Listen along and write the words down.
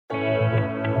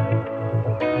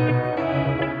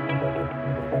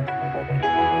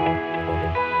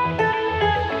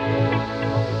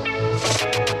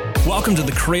Welcome to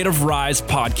the Creative Rise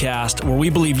podcast, where we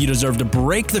believe you deserve to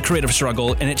break the creative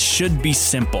struggle, and it should be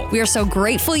simple. We are so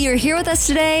grateful you're here with us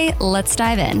today. Let's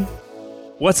dive in.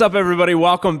 What's up, everybody?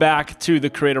 Welcome back to the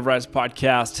Creative Rise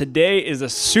podcast. Today is a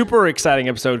super exciting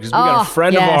episode because we got a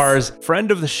friend of ours,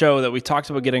 friend of the show that we talked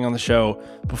about getting on the show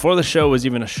before the show was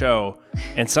even a show.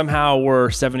 And somehow we're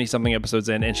 70-something episodes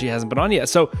in and she hasn't been on yet.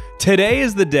 So today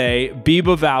is the day.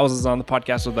 Biba Vows is on the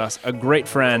podcast with us, a great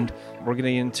friend. We're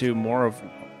getting into more of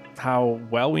how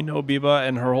well we know Biba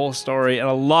and her whole story and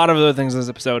a lot of other things in this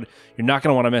episode. You're not going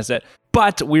to want to miss it.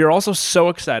 But we are also so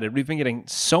excited. We've been getting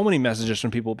so many messages from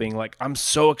people being like, I'm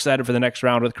so excited for the next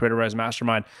round with Creative Rise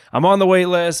Mastermind. I'm on the wait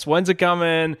list. When's it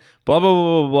coming? Blah, blah,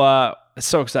 blah, blah, blah. It's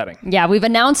so exciting. Yeah, we've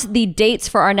announced the dates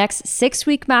for our next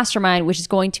 6-week mastermind, which is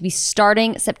going to be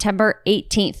starting September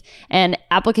 18th. And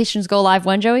applications go live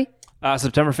when, Joey?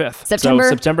 September 5th.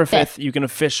 September 5th, you can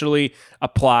officially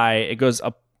apply. It goes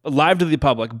up live to the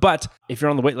public, but if you're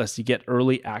on the wait list, you get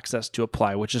early access to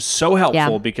apply, which is so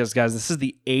helpful because, guys, this is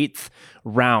the 8th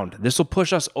round. This will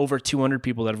push us over 200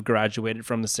 people that have graduated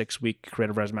from the 6-week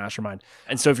Creative Rise Mastermind.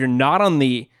 And so if you're not on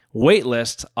the wait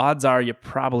list, odds are you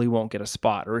probably won't get a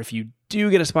spot. Or if you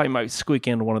do get a spot, you might squeak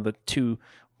in one of the two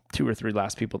or three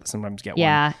last people that sometimes get one.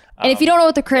 Yeah. And if you don't know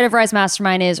what the Creative Rise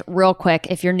Mastermind is, real quick,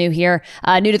 if you're new here,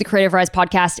 new to the Creative Rise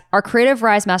podcast, our Creative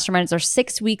Rise Mastermind is our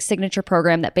 6-week signature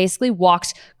program that basically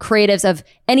walks creatives of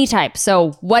any type.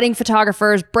 So wedding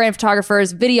photographers, brand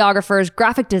photographers, videographers,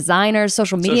 graphic designers,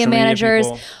 social media managers,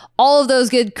 all of those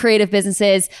good creative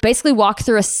businesses basically walk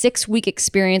through a 6-week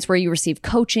experience where you receive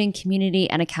coaching, community,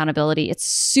 and accountability. It's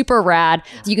super rad.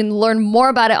 You can learn more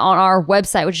about it on our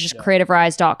website, which is just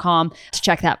creativerise.com, to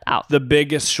check that out. The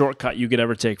biggest shortcut you could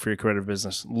ever take for your creative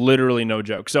business. Literally no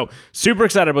joke. So super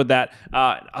excited about that.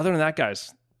 Other than that,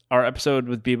 guys, our episode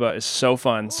with Biba is so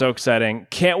fun, so exciting.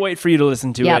 Can't wait for you to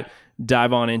listen to it.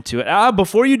 Dive on into it.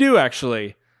 Before you do,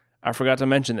 actually, I forgot to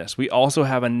mention this. We also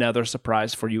have another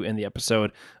surprise for you in the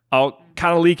episode. I'll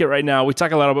kind of leak it right now. We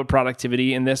talk a lot about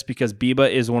productivity in this because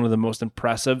Biba is one of the most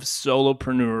impressive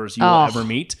solopreneurs you will ever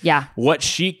meet. Yeah. What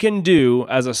she can do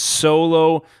as a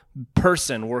solo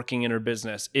person working in her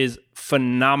business is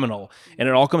phenomenal. And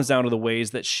it all comes down to the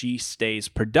ways that she stays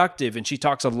productive. And she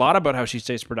talks a lot about how she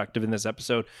stays productive in this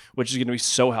episode, which is going to be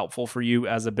so helpful for you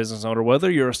as a business owner,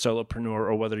 whether you're a solopreneur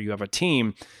or whether you have a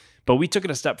team. But we took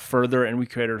it a step further and we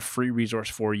created a free resource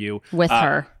for you. With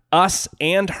her. Us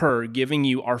and her giving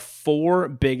you our 4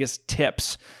 biggest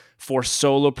tips for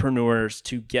solopreneurs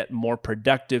to get more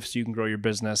productive so you can grow your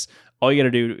business. All you got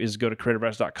to do is go to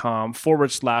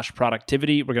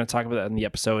creativerise.com/productivity. We're going to talk about that in the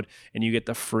episode, and you get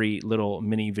the free little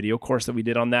mini video course that we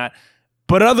did on that.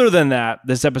 But other than that,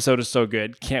 this episode is so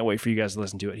good. Can't wait for you guys to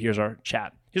listen to it. Here's our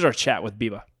chat. Here's our chat with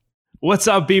Biba. What's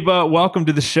up, Biba? Welcome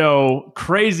to the show.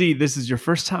 Crazy. This is your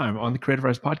first time on the Creative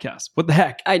Rise podcast. What the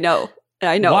heck? I know.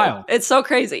 Wild. It's so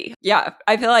crazy. Yeah.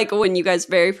 I feel like when you guys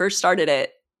very first started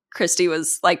it, Christy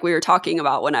was like, we were talking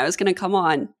about when I was going to come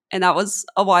on. And that was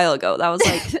a while ago. That was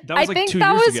like, I think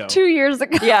that was 2 years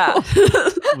ago. Yeah.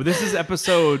 Well, this is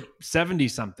episode 70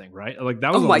 something, right? Like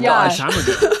that was a long time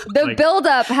ago. The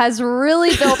buildup has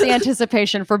really built the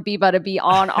anticipation for Biba to be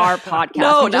on our podcast.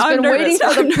 No, We've just been waiting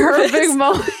for the perfect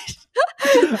moment.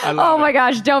 Oh my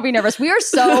gosh, don't be nervous. We are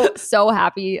so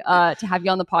happy to have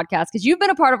you on the podcast because you've been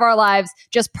a part of our lives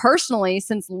just personally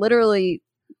since literally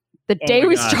the day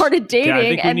we started dating. Yeah, I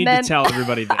think we need to tell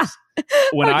everybody this.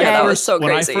 When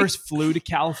I first flew to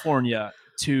California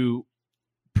to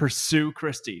pursue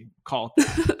Christy,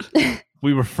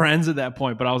 we were friends at that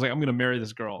point, but I was like, I'm going to marry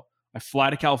this girl. I fly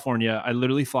to California. I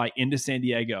literally fly into San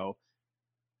Diego.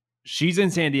 She's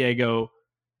in San Diego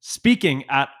speaking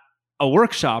at a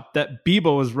workshop that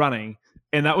Biba was running.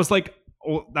 And that was like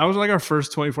our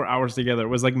first 24 hours together. It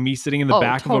was like me sitting in the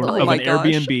back of an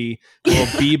Airbnb while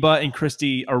Biba and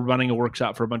Christy are running a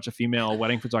workshop for a bunch of female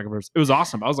wedding photographers. It was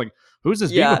awesome. I was like, who's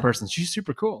this Biba person? She's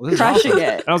super cool. This is crushing awesome.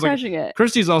 it. And I was crushing like, it.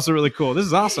 Christy's also really cool. This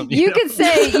is awesome. You could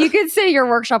say your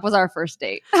workshop was our first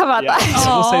date. How about that?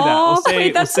 We'll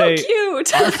say that. That's so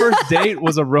cute. Our first date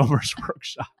was a romer's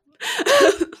workshop.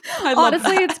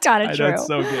 Honestly, it's kind of true. That's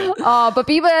so good. But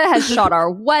Biba has shot our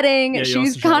wedding. Yeah,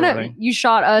 She's kind of, you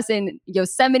shot us in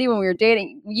Yosemite when we were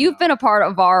dating. You've been a part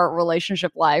of our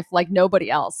relationship life like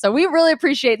nobody else. So we really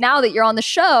appreciate now that you're on the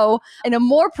show in a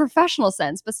more professional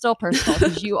sense, but still personal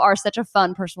because you are such a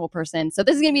fun, personal person. So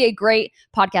this is going to be a great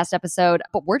podcast episode,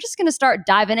 but we're just going to start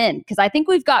diving in because I think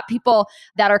we've got people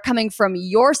that are coming from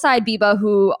your side, Biba,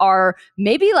 who are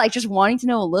maybe like just wanting to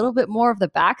know a little bit more of the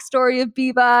backstory of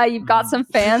Biba. You've got some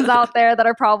fans out there that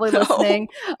are probably listening.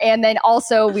 And then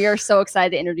also, we are so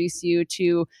excited to introduce you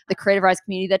to the Creative Rise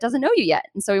community that doesn't know you yet.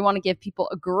 And so we want to give people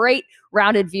a great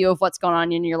rounded view of what's going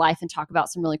on in your life and talk about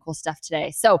some really cool stuff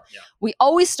today. So we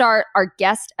always start our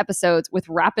guest episodes with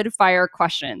rapid fire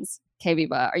questions. Okay,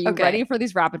 Viva, are you ready for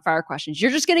these rapid fire questions?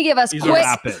 You're just going to give us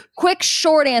quick,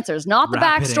 short answers, not the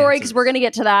backstory, because we're going to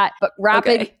get to that, but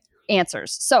rapid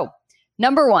answers. So,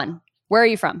 number one, where are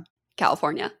you from?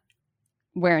 California.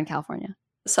 Where in California?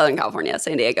 Southern California,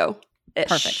 San Diego.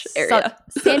 Perfect. Area.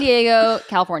 San Diego,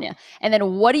 California. And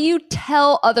then what do you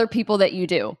tell other people that you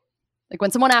do? Like when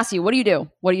someone asks you, what do you do?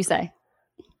 What do you say?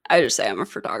 I just say I'm a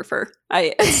photographer.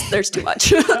 There's too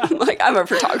much. I'm a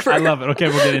photographer. I love it. Okay,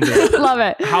 we'll get into it. Love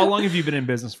it. How long have you been in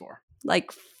business for?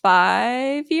 Like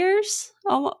 5 years,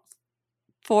 almost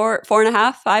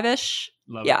 4.5, 5-ish.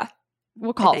 Love it.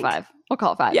 We'll call it 5. We'll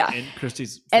call it 5. Yeah. And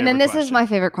Christy's and then this is my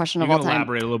favorite question of all time.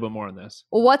 Elaborate a little bit more on this.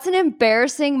 What's an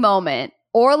embarrassing moment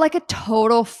or like a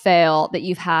total fail that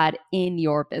you've had in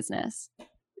your business?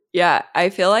 Yeah, I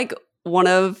feel like one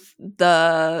of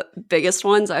the biggest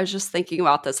ones, I was just thinking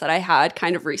about this, that I had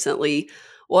kind of recently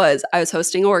was I was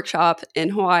hosting a workshop in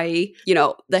Hawaii. You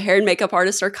know, the hair and makeup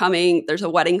artists are coming. There's a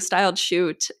wedding styled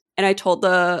shoot. And I told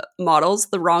the models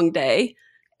the wrong day.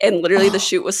 And literally the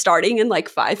shoot was starting in like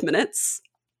 5 minutes.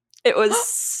 It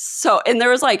was and there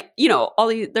was like, you know,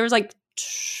 there was like,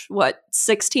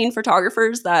 16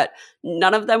 photographers that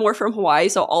none of them were from Hawaii.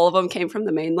 So all of them came from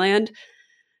the mainland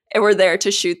and were there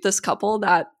to shoot this couple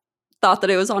that thought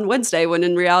that it was on Wednesday when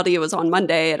in reality it was on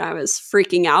Monday, and I was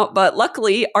freaking out. But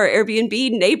luckily our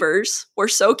Airbnb neighbors were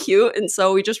so cute, and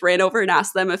so we just ran over and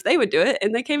asked them if they would do it,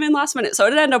 and they came in last minute. So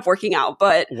it ended up working out.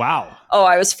 But wow. Oh,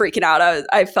 I was freaking out.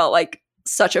 I felt like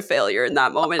such a failure in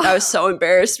that moment. I was so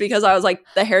embarrassed because I was like,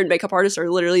 the hair and makeup artists are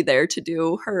literally there to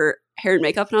do her hair and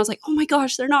makeup, and I was like, oh my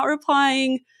gosh, they're not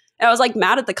replying. And I was like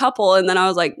mad at the couple, and then I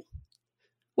was like,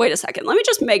 wait a second, let me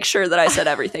just make sure that I said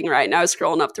everything right. And I was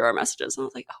scrolling up through our messages and I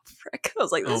was like, oh, frick. I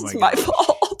was like, this is my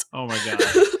fault. Oh my God.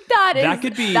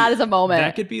 That is a moment.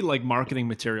 That could be like marketing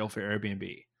material for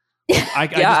Airbnb. I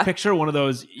just picture one of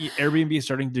those Airbnb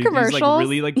starting to do these like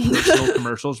really like personal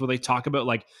commercials where they talk about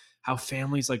like how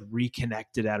families like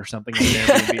reconnected at or something in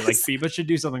Airbnb. Like Viva should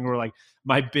do something where like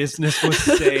my business was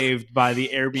saved by the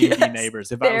Airbnb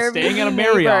neighbors. If I was staying at a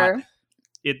Marriott,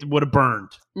 it would have burned.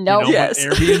 Nope. You know,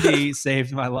 Airbnb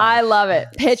saved my life. I love it.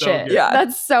 Pitch it. Good. Yeah.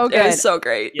 That's so good. It's so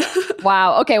great. Yeah.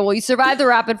 Wow. Okay. Well, you survived the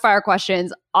rapid fire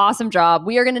questions. Awesome job.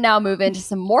 We are going to now move into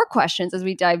some more questions as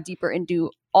we dive deeper into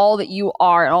all that you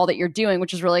are and all that you're doing,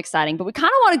 which is really exciting. But we kind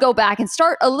of want to go back and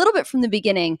start a little bit from the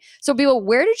beginning. So, Biba,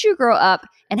 where did you grow up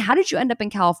and how did you end up in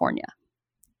California?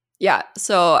 Yeah.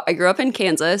 So I grew up in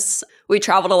Kansas. We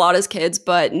traveled a lot as kids,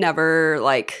 but never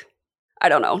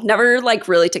never like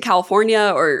really to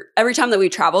California, or every time that we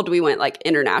traveled, we went like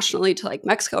internationally to like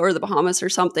Mexico or the Bahamas or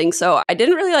something. So I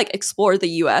didn't really like explore the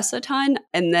US a ton.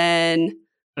 And then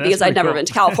because I'd never been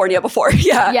to California before.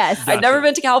 Yeah. Yes. Gotcha. I'd never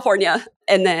been to California.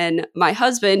 And then my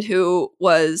husband, who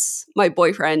was my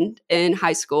boyfriend in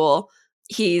high school,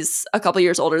 he's a couple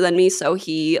years older than me. So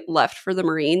he left for the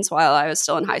Marines while I was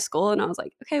still in high school. And I was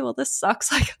like, okay, well, this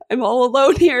sucks. Like I'm all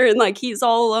alone here. And like, he's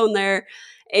all alone there.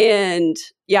 And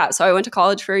yeah, so I went to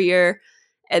college for a year.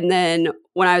 And then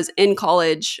when I was in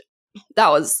college, that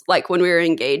was like when we were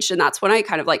engaged. And that's when I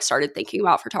kind of like started thinking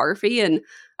about photography. And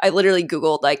I literally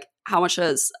Googled like, how much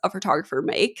does a photographer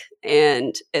make?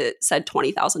 And it said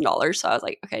 $20,000. So I was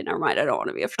like, okay, never mind. I don't want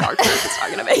to be a photographer. It's not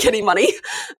going to make any money.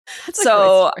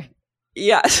 So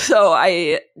yeah, so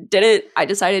I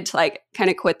decided to like kind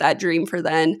of quit that dream for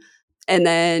then. And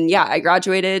then, yeah, I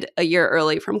graduated a year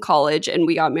early from college and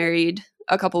we got married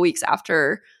a couple weeks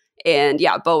after. And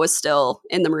yeah, Bo was still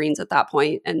in the Marines at that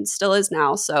point and still is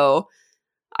now. So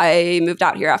I moved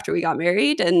out here after we got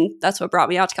married, and that's what brought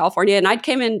me out to California. And I'd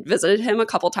came and visited him a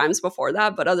couple times before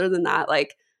that. But other than that,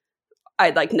 like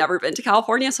I'd like never been to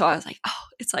California. So I was like, oh,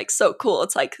 it's like so cool.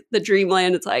 It's like the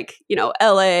dreamland. It's like, you know,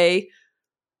 LA,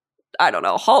 I don't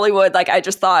know, Hollywood. Like I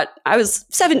just thought I was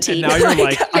 17. And now you're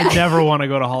like I never want to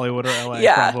go to Hollywood or LA.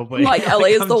 Yeah, probably. Like LA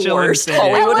is the worst.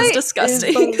 Hollywood is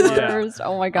disgusting. Is the worst. Yeah.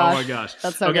 Oh my gosh. Oh my gosh.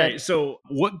 That's so okay, good. So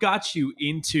what got you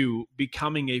into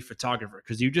becoming a photographer?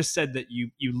 Because you just said that you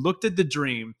looked at the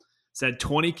dream, said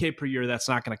 $20K per year, that's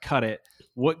not going to cut it.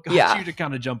 What got you to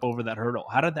kind of jump over that hurdle?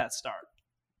 How did that start?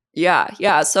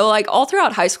 Yeah. So like all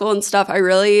throughout high school and stuff, I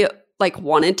really like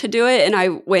wanted to do it. And I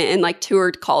went and like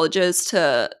toured colleges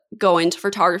to go into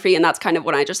photography. And that's kind of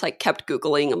when I just like kept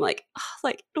Googling. I'm like, oh,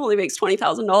 like it only makes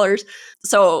 $20,000.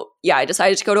 So yeah, I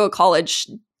decided to go to a college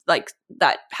like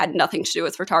that had nothing to do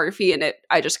with photography, and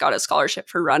I just got a scholarship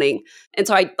for running. And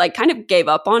so I like kind of gave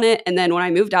up on it. And then when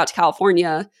I moved out to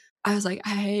California, I was like,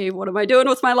 hey, what am I doing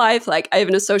with my life? Like, I have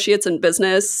an associate's in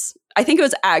business. I think it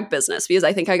was ag business, because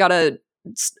I think I got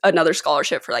another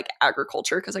scholarship for like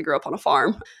agriculture because I grew up on a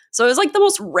farm. So it was like the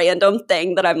most random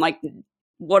thing that I'm like,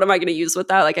 what am I going to use with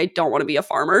that? Like, I don't want to be a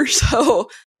farmer. So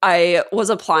I was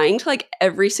applying to like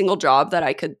every single job that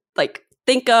I could like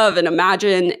think of and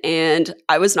imagine. And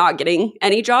I was not getting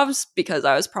any jobs because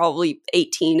I was probably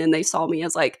 18 and they saw me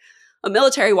as like a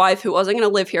military wife who wasn't going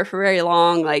to live here for very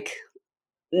long. Like,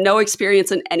 no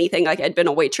experience in anything. Like, I'd been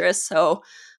a waitress. So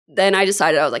then I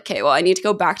decided, I was like, okay, well, I need to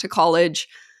go back to college.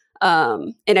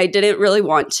 And I didn't really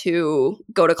want to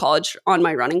go to college on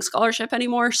my running scholarship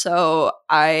anymore. So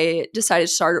I decided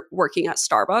to start working at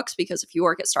Starbucks, because if you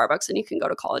work at Starbucks, then you can go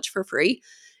to college for free.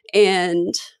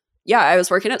 And yeah, I was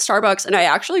working at Starbucks and I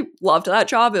actually loved that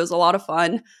job. It was a lot of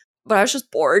fun, but I was just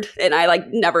bored. And I like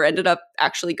never ended up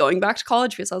actually going back to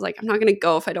college, because I was like, I'm not going to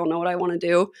go if I don't know what I want to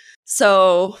do.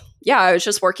 So yeah, I was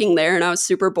just working there and I was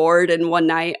super bored. And one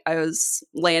night I was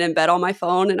laying in bed on my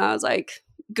phone and I was like,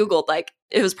 Googled, like,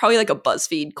 it was probably like a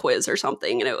BuzzFeed quiz or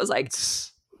something. And it was like,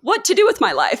 what to do with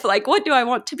my life? Like, what do I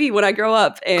want to be when I grow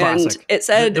up? And Classic. It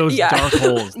said, those dark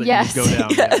holes that Yes. you go down.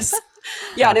 yes.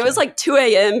 Yeah. And it was like 2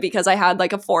 a.m. because I had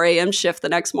like a 4 a.m. shift the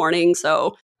next morning.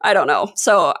 So I don't know.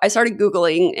 So I started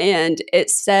Googling and it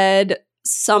said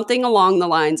something along the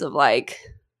lines of like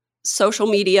social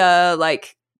media,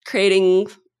 like creating,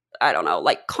 I don't know,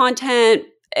 like content.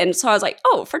 And so I was like,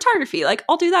 oh, photography, like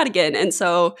I'll do that again. And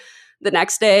so the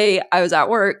next day I was at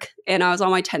work and I was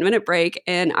on my 10-minute break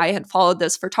and I had followed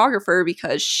this photographer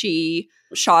because she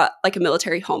shot like a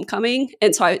military homecoming.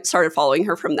 And so I started following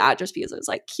her from that just because it was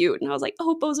like cute. And I was like,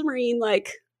 oh, Boza Marine,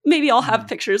 like maybe I'll have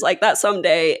pictures like that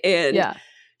someday. And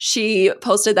she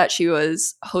posted that she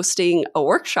was hosting a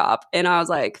workshop. And I was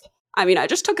like, I mean, I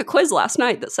just took a quiz last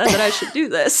night that said that I should do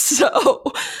this. So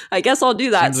I guess I'll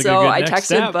do that. Seems like so a good I next texted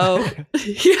step.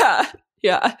 Bo.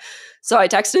 Yeah. So I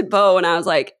texted Bo and I was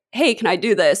like, hey, can I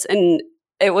do this? And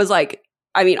it was like,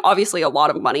 I mean, obviously a lot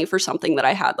of money for something that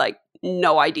I had like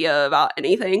no idea about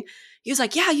anything. He was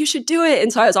like, yeah, you should do it.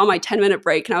 And so I was on my 10-minute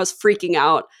break and I was freaking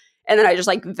out. And then I just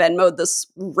like Venmo'd this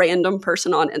random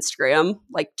person on Instagram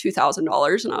like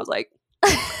 $2,000. And I was like,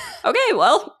 okay,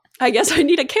 well, I guess I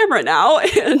need a camera now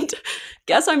and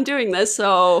guess I'm doing this.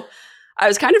 So I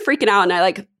was kind of freaking out and I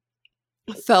like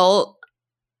felt,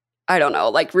 I don't know,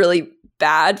 like really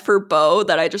bad for Bo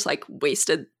that I just like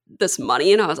wasted this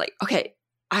money. And I was like, okay,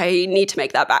 I need to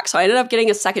make that back. So I ended up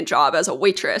getting a second job as a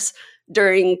waitress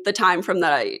during the time from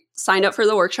that I signed up for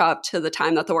the workshop to the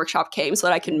time that the workshop came so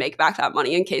that I can make back that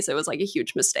money in case it was like a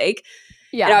huge mistake.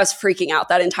 Yeah. And I was freaking out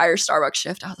that entire Starbucks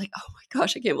shift. I was like, oh my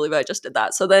gosh, I can't believe I just did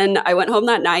that. So then I went home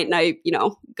that night and I,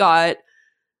 got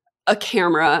a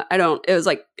camera. It was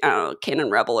like, I don't know, Canon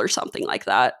Rebel or something like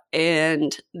that.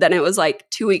 And then it was like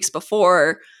 2 weeks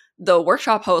before the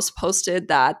workshop host posted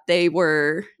that they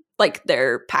were like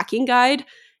their packing guide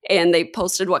and they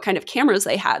posted what kind of cameras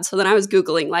they had. So then I was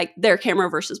Googling like their camera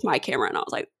versus my camera. And I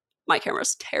was like, my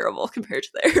camera's terrible compared to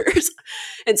theirs.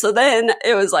 And so then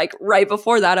it was like right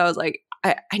before that, I was like,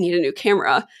 I need a new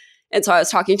camera. And so I was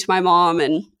talking to my mom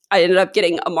and I ended up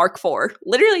getting a Mark IV.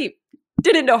 Literally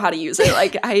didn't know how to use it.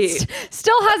 Like I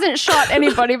still hasn't shot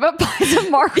anybody, but buys a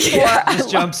Mark IV. Yeah.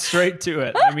 Just jump straight to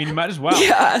it. I mean, you might as well.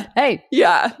 Yeah. Hey.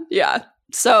 Yeah.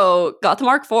 So got the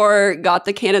Mark IV, got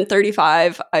the Canon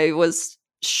 35. I was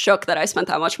shook that I spent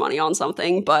that much money on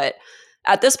something, but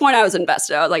at this point I was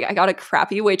invested. I was like, I got a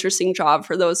crappy waitressing job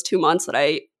for those 2 months that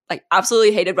I like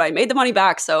absolutely hated, but I made the money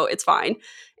back, so it's fine.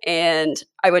 And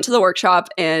I went to the workshop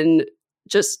and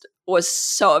just was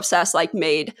so obsessed, like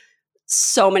made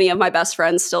so many of my best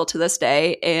friends still to this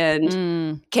day,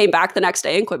 and came back the next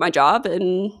day and quit my job.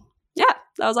 And yeah,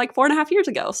 that was like 4.5 years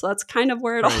ago. So that's kind of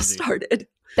where it all started.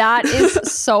 That is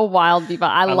so wild, Viva.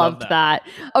 I loved that.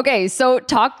 Okay, so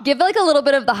give like a little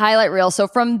bit of the highlight reel. So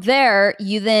from there,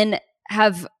 you then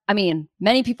have, I mean,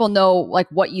 many people know like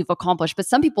what you've accomplished, but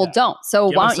some people don't. So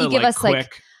why don't you give us quick,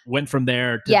 like went from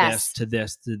there to this, to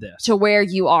this, to this. To where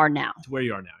you are now. To where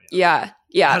you are now.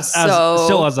 Yeah.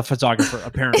 Still as a photographer,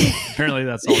 apparently. Apparently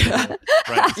that's all.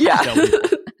 Right. Yeah.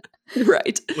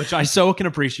 Right. Which I so can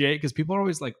appreciate because people are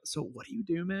always like, so what do you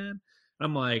do, man? And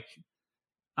I'm like,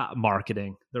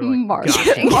 marketing. They're like,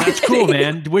 marketing. That's cool,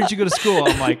 man. Where'd you go to school?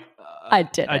 I'm like, I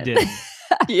didn't.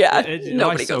 Yeah.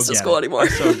 Nobody goes to school anymore. I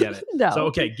so get it. No. So,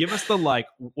 okay, give us the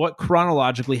what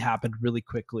chronologically happened really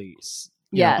quickly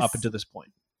up until this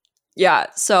point. Yeah.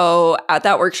 So at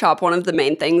that workshop, one of the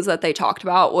main things that they talked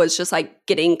about was just like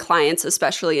getting clients,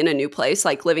 especially in a new place.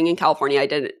 Like living in California, I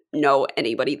didn't know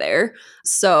anybody there.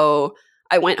 So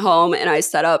I went home and I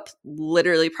set up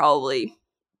literally probably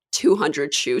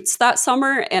 200 shoots that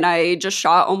summer. And I just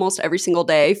shot almost every single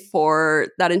day for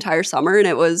that entire summer. And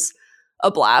it was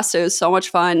a blast. It was so much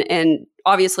fun. And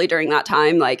obviously during that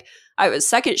time, like I was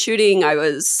second shooting,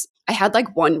 I had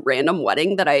like one random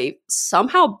wedding that I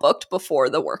somehow booked before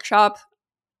the workshop.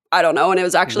 I don't know. And it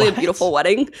was actually a beautiful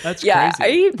wedding. That's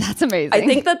crazy. That's amazing. I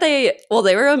think that they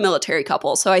were a military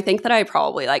couple. So I think that I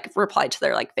probably like replied to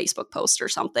their like Facebook post or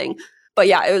something. But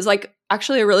yeah, it was like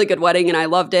actually a really good wedding and I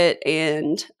loved it.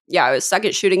 And yeah, I was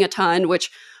second shooting a ton,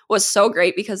 which was so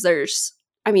great because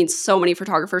so many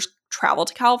photographers travel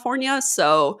to California.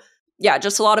 So yeah,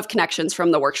 just a lot of connections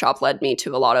from the workshop led me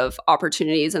to a lot of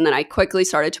opportunities. And then I quickly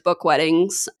started to book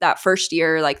weddings. That first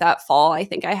year, like that fall, I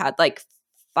think I had like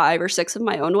 5 or 6 of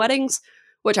my own weddings,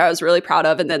 which I was really proud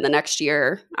of. And then the next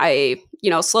year, I,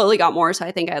 slowly got more. So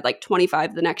I think I had like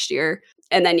 25 the next year.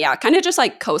 And then, yeah, kind of just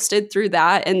like coasted through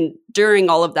that. And during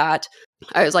all of that,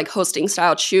 I was like hosting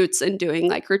styled shoots and doing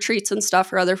like retreats and stuff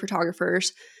for other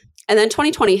photographers. And then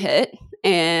 2020 hit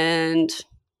and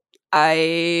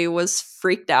I was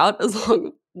freaked out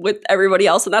along with everybody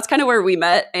else. And that's kind of where we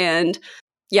met. And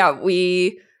yeah,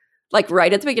 we like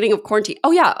right at the beginning of quarantine.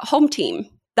 Oh yeah, home team.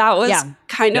 That was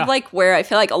kind of like where I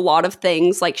feel like a lot of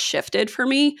things like shifted for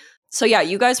me. So yeah,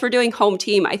 you guys were doing home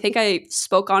team. I think I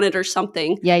spoke on it or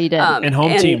something. Yeah, you did. And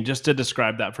home team, just to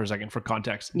describe that for a second for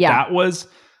context. Yeah. That was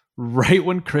right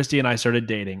when Christy and I started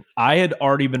dating. I had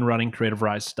already been running Creative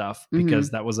Rise stuff because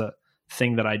that was a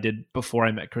thing that I did before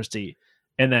I met Christy.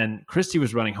 And then Christy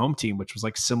was running home team, which was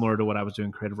like similar to what I was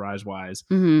doing Creative Rise wise.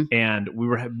 And we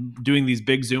were doing these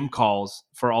big Zoom calls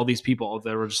for all these people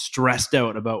that were stressed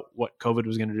out about what COVID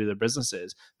was going to do to their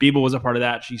businesses. Biba was a part of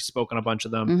that. She spoke on a bunch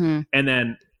of them. And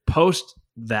then post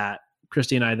that,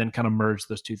 Christy and I then kind of merged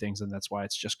those two things. And that's why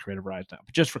it's just Creative Rise now,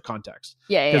 but just for context.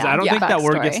 Because I don't think that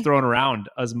word gets thrown around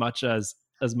as much as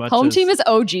home team is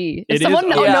OG. If someone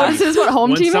notices what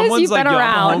home team is, you've been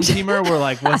around. Home teamer, we're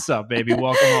like, what's up, baby?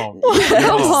 Welcome home.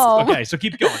 Welcome home. Okay, so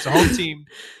keep going. So home team.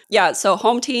 Yeah, so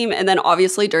home team. And then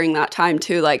obviously during that time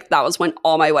too, like that was when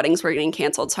all my weddings were getting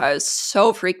canceled. So I was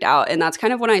so freaked out. And that's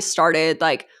kind of when I started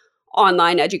like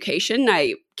online education.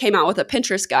 I came out with a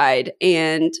Pinterest guide.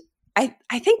 And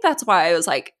I think that's why I was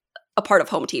like a part of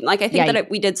home team. Like I think that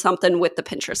we did something with the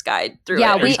Pinterest guide through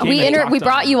it. We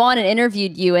brought you on and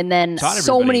interviewed you, and then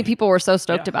so many people were so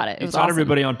stoked about it. It was taught awesome.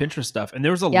 Everybody on Pinterest stuff, and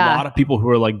there was a lot of people who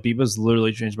were like, "Biba's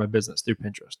literally changed my business through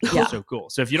Pinterest." It was so cool.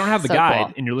 So if you don't have the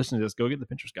guide and you're listening to this, go get the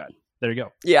Pinterest guide. There you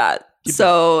go. Yeah.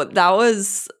 So that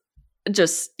was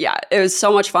just it was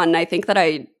so much fun. And I think that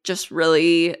I just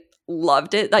really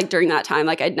loved it. Like during that time,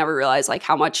 like I'd never realized like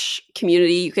how much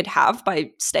community you could have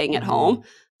by staying at home.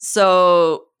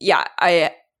 So yeah,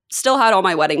 I still had all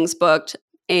my weddings booked.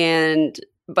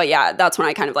 But yeah, that's when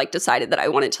I kind of like decided that I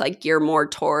wanted to like gear more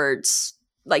towards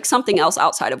like something else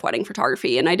outside of wedding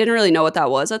photography. And I didn't really know what that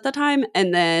was at the time.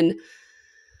 And then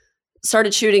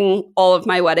started shooting all of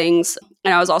my weddings.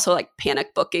 And I was also like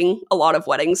panic booking a lot of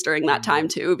weddings during that time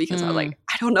too, because I was like,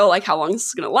 I don't know like how long this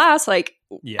is going to last. Like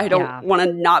I don't want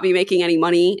to not be making any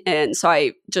money. And so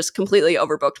I just completely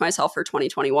overbooked myself for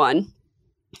 2021.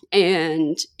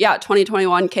 And yeah,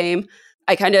 2021 came.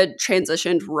 I kind of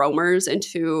transitioned Roamers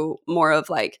into more of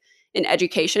like an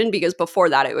education, because before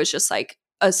that it was just like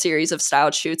a series of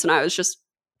styled shoots, and I was just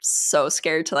so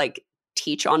scared to like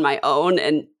teach on my own.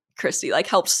 And Christy like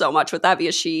helped so much with that,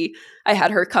 because I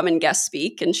had her come and guest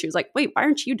speak, and she was like, wait, why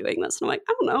aren't you doing this? And I'm like,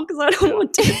 I don't know, because I don't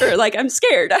want to, or like I'm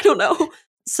scared, I don't know.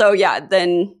 So yeah,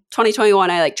 then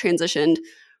 2021 I like transitioned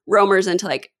Roamers into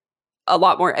like a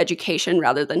lot more education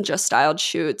rather than just styled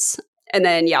shoots. And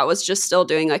then I was just still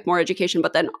doing like more education,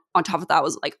 but then on top of that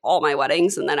was like all my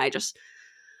weddings. And then I just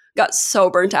got so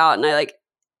burnt out, and I like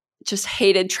just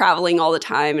hated traveling all the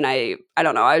time. And I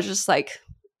don't know, I was just like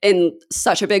in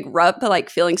such a big rut, but like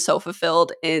feeling so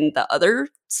fulfilled in the other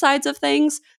sides of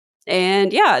things.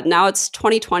 And yeah, now it's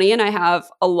 2020 and I have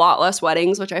a lot less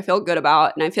weddings, which I feel good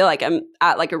about. And I feel like I'm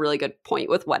at like a really good point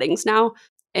with weddings now.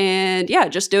 And yeah,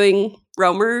 just doing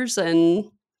Roamers and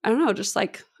I don't know, just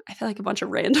like I feel like a bunch of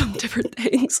random different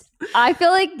things. I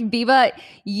feel like Biba,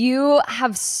 you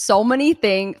have so many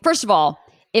things. First of all,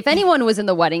 if anyone was in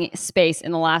the wedding space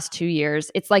in the last 2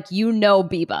 years, it's like,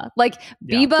 Biba. Like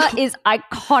Biba is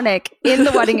iconic in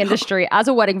the wedding industry. As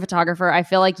a wedding photographer, I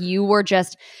feel like you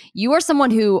are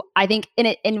someone who, I think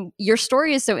and your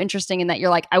story is so interesting in that you're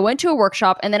like, I went to a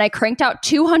workshop and then I cranked out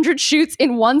 200 shoots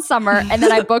in one summer and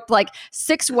then I booked like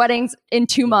 6 weddings in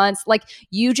 2 months. Like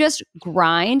you just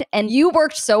grind and you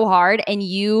worked so hard, and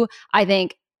you, I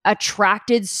think,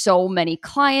 attracted so many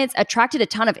clients, attracted a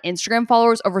ton of Instagram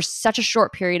followers over such a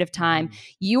short period of time.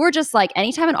 You were just like,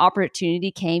 anytime an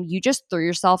opportunity came, you just threw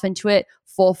yourself into it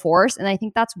full force. And I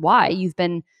think that's why you've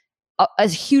been a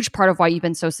huge part of why you've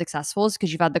been so successful, is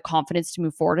because you've had the confidence to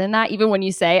move forward in that. Even when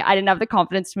you say, I didn't have the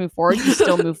confidence to move forward, you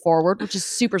still move forward, which is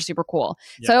super, super cool.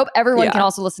 Yeah. So I hope everyone can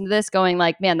also listen to this going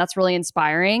like, man, that's really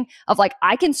inspiring, of like,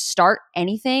 I can start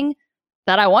anything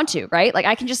that I want to, right? Like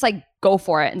I can just like go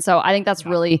for it. And so I think that's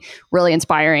really, really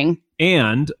inspiring.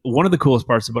 And one of the coolest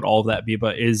parts about all of that,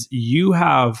 Biba, is you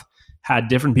have had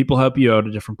different people help you out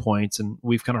at different points. And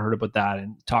we've kind of heard about that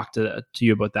and talked to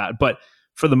you about that. But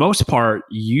for the most part,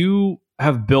 you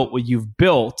have built what you've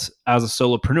built as a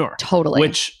solopreneur. Totally.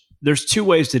 Which there's 2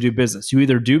 ways to do business. You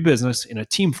either do business in a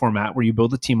team format where you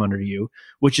build a team under you,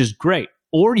 which is great,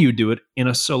 or you do it in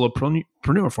a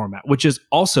solopreneur format, which is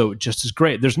also just as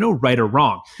great. There's no right or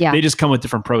wrong. Yeah. They just come with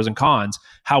different pros and cons.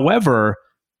 However,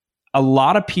 a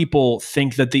lot of people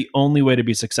think that the only way to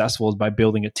be successful is by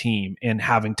building a team and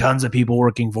having tons of people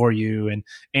working for you.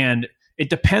 And it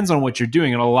depends on what you're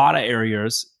doing. In a lot of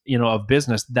areas, of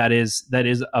business, that is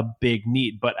a big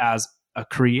need. But as a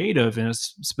creative, and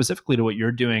specifically to what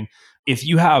you're doing, if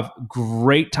you have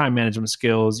great time management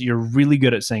skills, you're really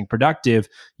good at staying productive,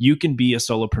 you can be a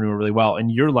solopreneur really well.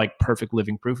 And you're like perfect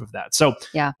living proof of that. So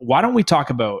why don't we talk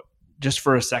about, just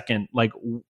for a second, like,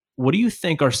 what do you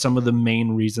think are some of the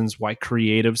main reasons why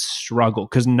creatives struggle?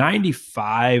 Because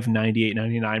 95, 98,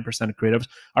 99% of creatives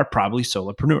are probably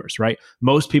solopreneurs, right?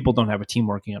 Most people don't have a team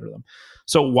working under them.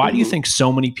 So why do you think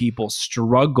so many people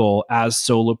struggle as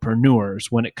solopreneurs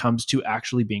when it comes to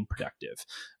actually being productive?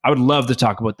 I would love to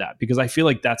talk about that, because I feel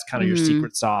like that's kind of your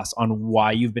secret sauce on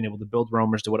why you've been able to build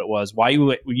Roamers to what it was, why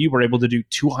you were able to do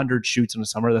 200 shoots in a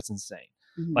summer. That's insane.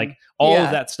 Like all of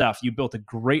that stuff. You built a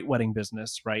great wedding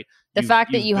business, right? The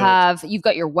fact that you've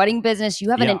got your wedding business,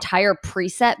 you have an entire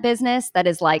preset business that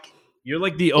is like, you're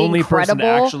like the only person to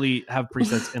actually have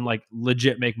presets and like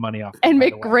legit make money off and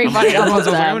make great money off of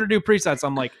them. I'm going to do presets.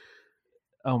 I'm like,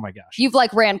 oh my gosh. You've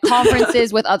like ran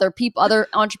conferences with other people, other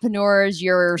entrepreneurs.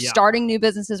 You're starting new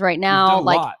businesses right now.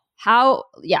 Like how,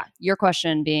 your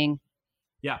question being.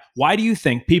 Yeah. Why do you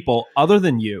think people other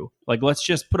than you, like, let's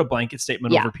just put a blanket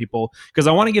statement over people, because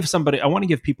I want to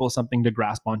give people something to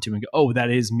grasp onto and go, oh,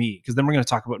 that is me. Because then we're going to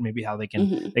talk about maybe how they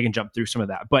can jump through some of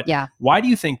that. But why do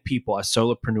you think people as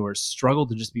solopreneurs struggle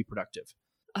to just be productive?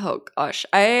 Oh gosh.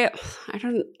 I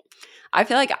feel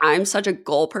like I'm such a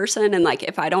goal person, and like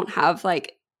if I don't have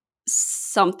like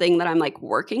something that I'm like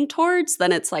working towards,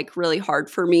 then it's like really hard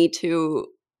for me to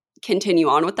continue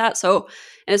on with that. So,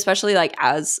 and especially like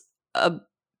as a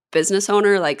business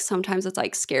owner, like sometimes it's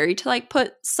like scary to like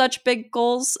put such big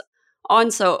goals on.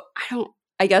 So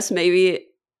I guess maybe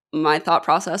my thought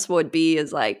process would be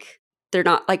is like, they're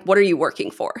not like, what are you working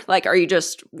for? Like, are you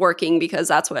just working because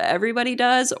that's what everybody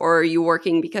does? Or are you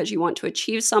working because you want to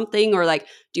achieve something? Or like,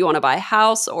 do you want to buy a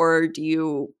house? Or do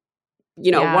you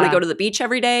want to go to the beach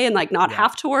every day and like not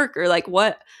have to work? Or like,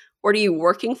 what are you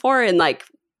working for? And like,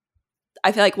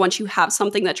 I feel like once you have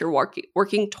something that you're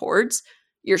working towards,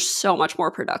 you're so much more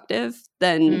productive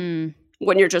than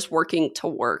when you're just working to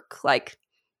work. Like,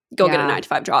 go get a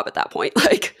 9-to-5 job at that point.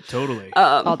 Like, totally.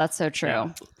 Oh, that's so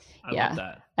true. I love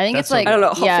that. I think That's it's like, I don't know.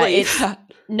 Hopefully,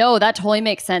 no, that totally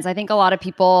makes sense. I think a lot of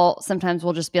people sometimes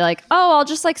will just be like, oh, I'll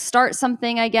just like start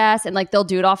something, I guess. And like, they'll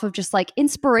do it off of just like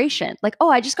inspiration. Like,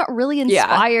 oh, I just got really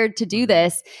inspired to do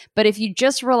this. But if you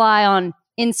just rely on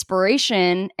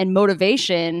inspiration and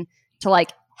motivation to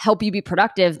like help you be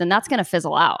productive, then that's going to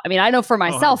fizzle out. I mean, I know for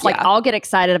myself, like I'll get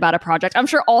excited about a project. I'm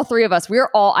sure all three of us, we're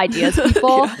all ideas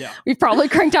people. We've probably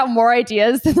cranked out more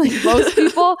ideas than like most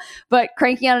people, but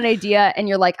cranking out an idea and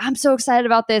you're like, I'm so excited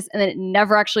about this. And then it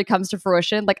never actually comes to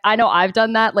fruition. Like I know I've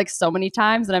done that like so many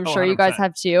times, and I'm sure 100%. You guys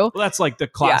have too. Well, that's like the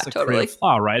classic creative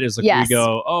flaw, right? Is like we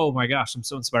go, oh my gosh, I'm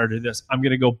so inspired to do this. I'm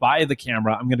going to go buy the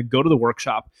camera. I'm going to go to the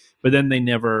workshop. But then they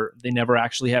never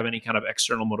actually have any kind of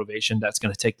external motivation that's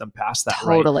going to take them past that.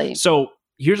 Totally. Right? So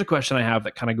here's a question I have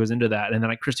that kind of goes into that. And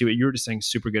then Christy, what you were just saying is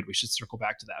super good. We should circle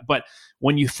back to that. But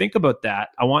when you think about that,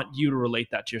 I want you to relate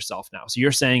that to yourself now. So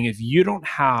you're saying if you don't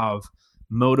have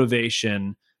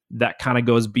motivation that kind of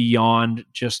goes beyond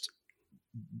just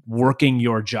working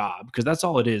your job, because that's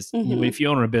all it is. Mhm. If you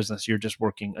own a business, you're just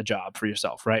working a job for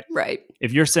yourself, right? Right.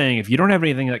 If you're saying, if you don't have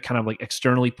anything that kind of like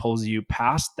externally pulls you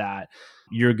past that,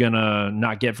 you're gonna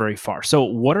not get very far. So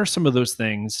what are some of those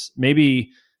things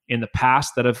maybe in the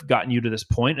past that have gotten you to this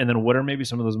point? And then what are maybe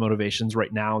some of those motivations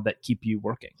right now that keep you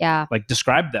working? Yeah. Like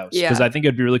describe those, Yeah. because I think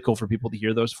it'd be really cool for people to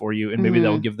hear those for you, and maybe Mhm. that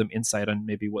will give them insight on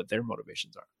maybe what their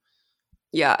motivations are.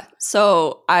 Yeah.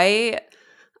 So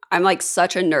I'm like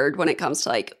such a nerd when it comes to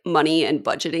like money and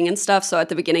budgeting and stuff. So at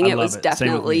the beginning, I it love was it. Same with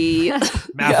definitely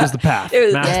Math Yeah. is the path. It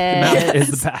was- Math Yes.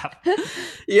 is the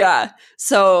path. yeah.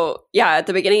 So yeah, at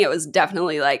the beginning, it was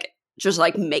definitely like just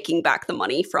like making back the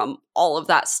money from all of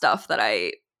that stuff that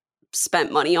I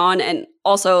spent money on. And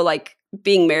also like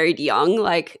being married young,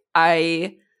 like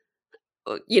I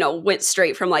went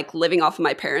straight from like living off of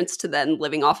my parents to then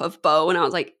living off of Bo. And I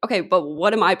was like, okay, but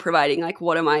what am I providing? Like,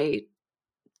 what am I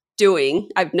doing?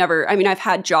 I've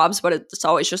had jobs, but it's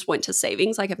always just went to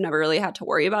savings. Like I've never really had to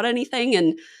worry about anything.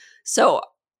 And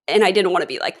I didn't want to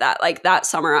be like that. Like that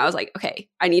summer I was like, okay,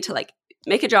 I need to like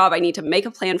make a job. I need to make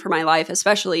a plan for my life,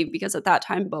 especially because at that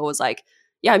time Bo was like,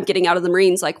 yeah, I'm getting out of the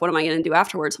Marines. Like, what am I going to do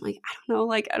afterwards? I'm like, I don't know.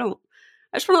 Like, I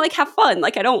just want to like have fun.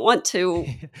 Like, I don't want to,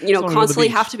 constantly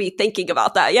have to be thinking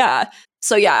about that. Yeah.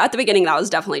 So yeah, at the beginning, that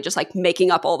was definitely just like making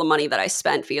up all the money that I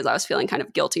spent because I was feeling kind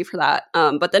of guilty for that.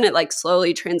 But then it like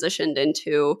slowly transitioned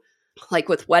into like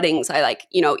with weddings, I like,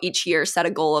 each year set a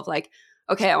goal of like,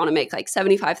 okay, I want to make like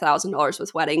 $75,000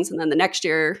 with weddings. And then the next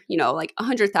year, like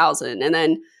 100,000. And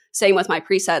then same with my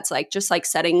presets, like just like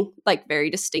setting like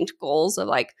very distinct goals of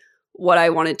like what I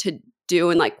wanted to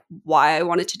do and like why I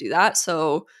wanted to do that.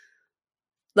 So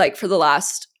like for the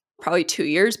last probably 2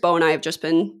 years, Bo and I have just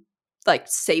been like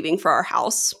saving for our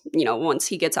house, once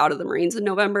he gets out of the Marines in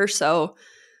November. So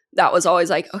that was always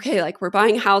like, okay, like we're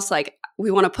buying a house, like we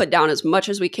want to put down as much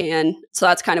as we can. So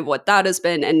that's kind of what that has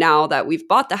been. And now that we've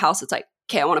bought the house, it's like,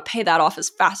 okay, I want to pay that off as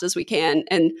fast as we can.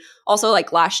 And also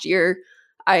like last year,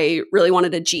 I really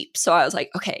wanted a Jeep. So I was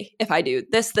like, okay, if I do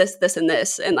this, this, this, and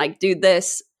this, and like do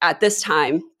this at this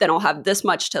time, then I'll have this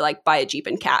much to like buy a Jeep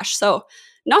in cash. So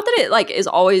not that it like is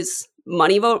always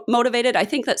money motivated. I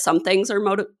think that some things are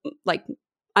like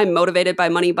I'm motivated by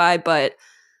money by, but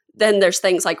then there's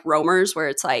things like roamers where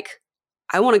it's like,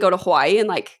 I want to go to Hawaii and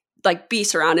like be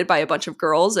surrounded by a bunch of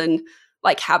girls and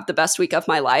like have the best week of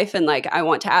my life. And like, I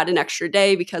want to add an extra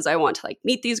day because I want to like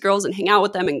meet these girls and hang out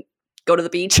with them and go to the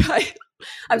beach.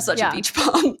 I'm such a beach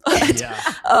bum. But,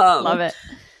 Love it.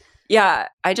 Yeah.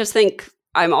 I just think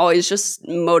I'm always just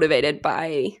motivated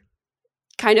by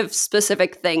kind of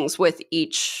specific things with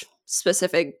each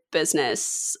specific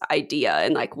business idea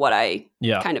and like what I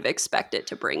kind of expect it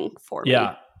to bring for me.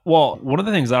 Yeah. Well, one of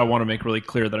the things that I want to make really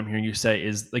clear that I'm hearing you say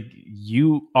is like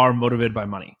you are motivated by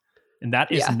money. And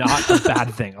that is not a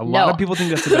bad thing. A lot of people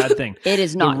think that's a bad thing. It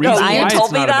is not. The reason why told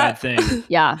it's me not a that. bad thing.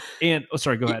 Yeah. And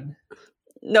sorry, go ahead.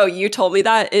 No, you told me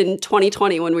that in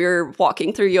 2020 when we were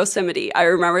walking through Yosemite. I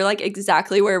remember like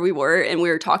exactly where we were and we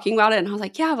were talking about it. And I was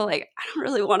like, yeah, but like, I don't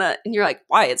really want to. And you're like,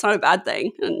 why? It's not a bad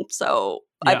thing. And so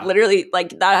I've literally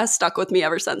like that has stuck with me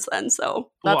ever since then. So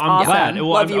I'm awesome. glad. Well,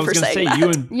 Love I you was for going to say saying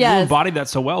you that. you embodied that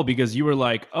so well because you were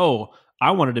like, oh,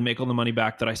 I wanted to make all the money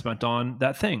back that I spent on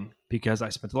that thing because I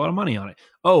spent a lot of money on it.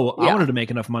 Oh, I wanted to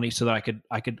make enough money so that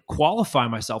I could qualify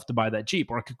myself to buy that Jeep,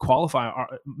 or I could qualify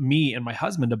me and my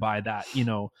husband to buy that,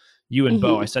 you and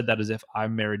Bo. I said that as if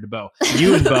I'm married to Bo.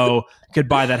 You and Bo could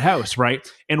buy that house, right?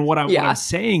 And what I'm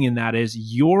saying in that is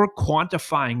you're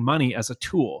quantifying money as a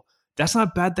tool. That's not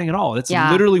a bad thing at all. That's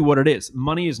literally what it is.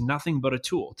 Money is nothing but a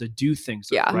tool to do things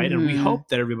with, right? And we hope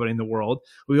that everybody in the world,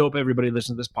 we hope everybody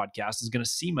listening to this podcast is going to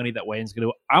see money that way and is going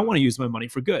to, I want to use my money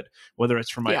for good, whether it's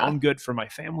for my own good, for my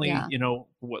family,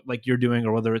 what like you're doing,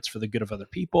 or whether it's for the good of other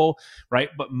people, right?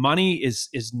 But money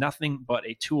is nothing but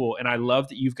a tool. And I love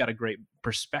that you've got a great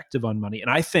perspective on money. And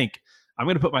I think I'm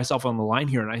going to put myself on the line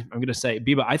here, and I'm going to say,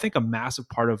 Biba, I think a massive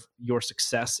part of your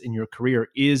success in your career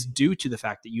is due to the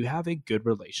fact that you have a good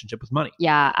relationship with money.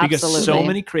 Yeah, absolutely. Because so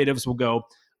many creatives will go,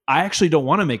 I actually don't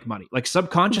want to make money. Like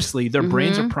subconsciously, their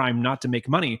brains are primed not to make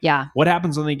money. Yeah. What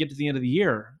happens when they get to the end of the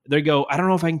year? They go, I don't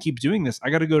know if I can keep doing this. I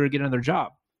got to go to get another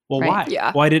job. Well, why?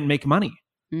 Yeah. Well, I didn't make money.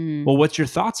 Well, what's your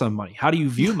thoughts on money? How do you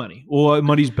view money? Well,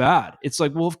 money's bad. It's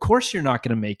like, well, of course you're not going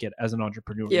to make it as an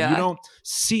entrepreneur. You don't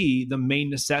see the main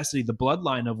necessity, the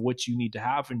bloodline of what you need to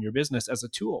have in your business as a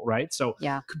tool, right? So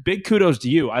big kudos to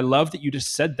you. I love that you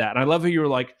just said that. And I love how you were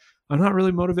like, I'm not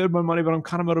really motivated by money, but I'm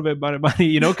kind of motivated by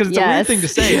money, because it's a weird thing to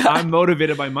say. I'm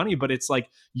motivated by money, but it's like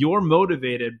you're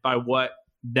motivated by what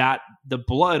that the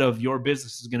blood of your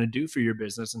business is going to do for your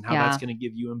business and how that's going to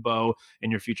give you and Bo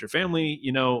and your future family,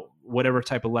 you know, whatever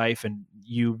type of life, and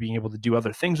you being able to do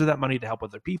other things with that money to help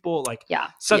other people. Like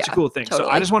such a cool thing. Totally.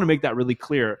 So I just want to make that really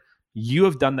clear. You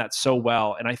have done that so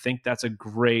well. And I think that's a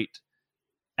great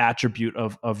attribute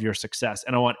of your success.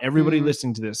 And I want everybody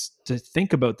listening to this to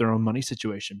think about their own money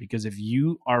situation, because if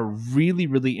you are really,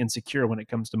 really insecure when it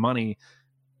comes to money,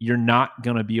 you're not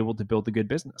going to be able to build a good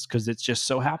business, because it just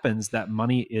so happens that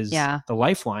money is the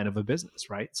lifeline of a business,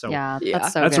 right? So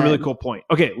that's a really cool point.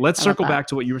 Okay, let's circle back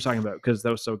to what you were talking about, because that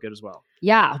was so good as well.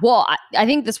 Yeah. Well, I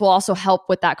think this will also help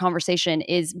with that conversation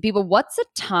is, Biba, what's a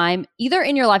time either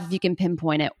in your life, if you can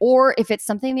pinpoint it, or if it's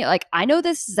something that like, I know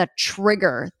this is a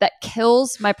trigger that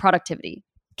kills my productivity,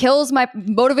 kills my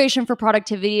motivation for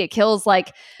productivity. It kills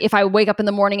like if I wake up in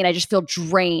the morning and I just feel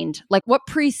drained. Like what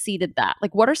preceded that?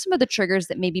 Like what are some of the triggers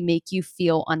that maybe make you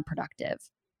feel unproductive?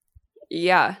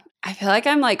 Yeah. I feel like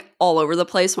I'm like all over the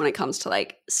place when it comes to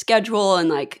like schedule and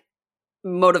like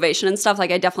motivation and stuff.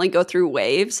 Like I definitely go through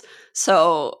waves.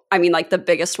 So, I mean, like the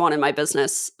biggest one in my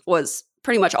business was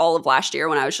pretty much all of last year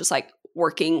when I was just like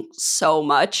working so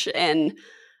much and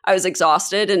I was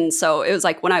exhausted. And so it was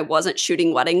like when I wasn't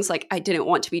shooting weddings, like I didn't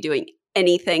want to be doing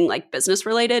anything like business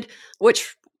related,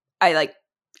 which I like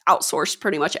outsourced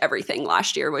pretty much everything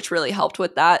last year, which really helped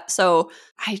with that. So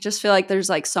I just feel like there's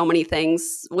like so many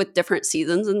things with different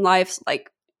seasons in life. Like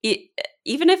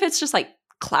even if it's just like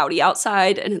cloudy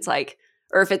outside and it's like,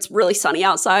 or if it's really sunny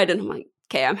outside and I'm like,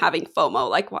 okay, I'm having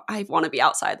FOMO. Like I want to be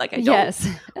outside. Like I don't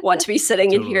want to be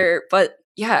sitting in here. But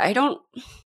yeah,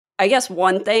 I guess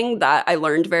one thing that I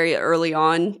learned very early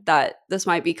on, that this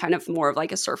might be kind of more of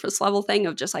like a surface level thing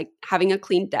of just like having a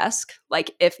clean desk.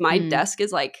 Like if my desk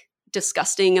is like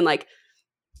disgusting and like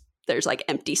there's like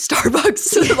empty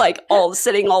Starbucks like all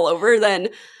sitting all over, then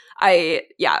I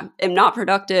am not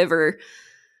productive or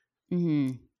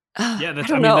yeah, that's,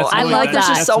 I don't know. I like there's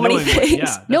just so many things.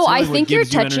 No, I think you're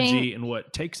touching energy and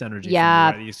what takes energy.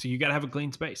 From you. So you got to have a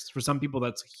clean space. For some people,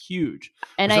 that's huge.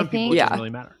 And for some I think people, it doesn't really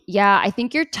matter. Yeah, I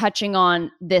think you're touching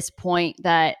on this point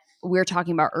that we were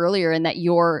talking about earlier, and that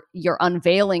you're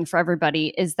unveiling for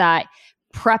everybody is that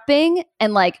prepping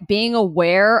and like being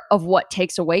aware of what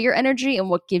takes away your energy and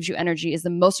what gives you energy is the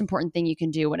most important thing you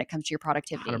can do when it comes to your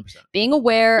productivity. 100%. Being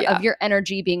aware of your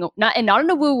energy, being not in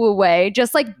a woo-woo way,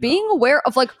 just like being aware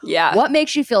of like what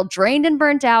makes you feel drained and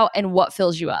burnt out and what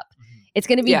fills you up. It's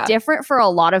going to be different for a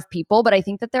lot of people, but I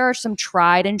think that there are some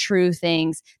tried and true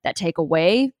things that take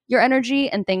away your energy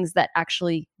and things that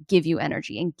actually give you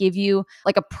energy and give you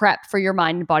like a prep for your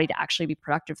mind and body to actually be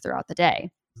productive throughout the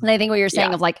day. And I think what you're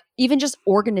saying of like, even just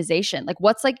organization, like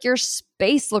what's like your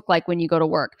space look like when you go to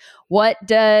work? What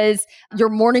does your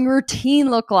morning routine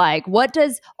look like? What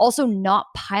does also not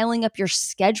piling up your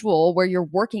schedule where you're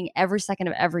working every second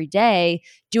of every day,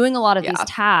 doing a lot of these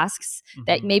tasks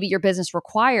that maybe your business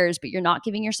requires, but you're not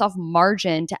giving yourself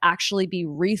margin to actually be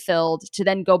refilled to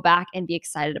then go back and be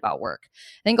excited about work.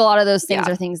 I think a lot of those things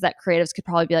are things that creatives could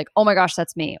probably be like, oh my gosh,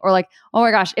 that's me. Or like, oh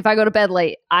my gosh, if I go to bed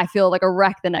late, I feel like a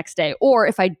wreck the next day. Or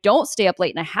if I don't stay up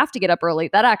late and I have to get up early,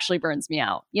 that actually burns me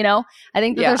out. You know, I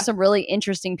think that there's some really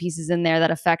interesting pieces in there that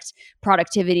affect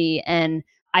productivity. And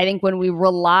I think when we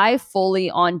rely fully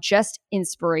on just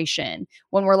inspiration,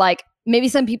 when we're like, maybe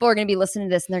some people are going to be listening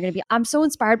to this and they're going to be, I'm so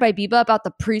inspired by Biba about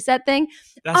the preset thing.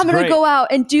 I'm going to go out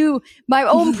and do my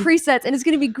own presets and it's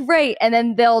going to be great. And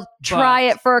then they'll try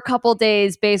it for a couple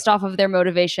days based off of their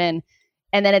motivation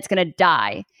and then it's going to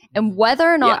die. And whether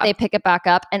or not they pick it back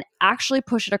up and actually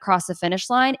push it across the finish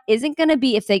line isn't going to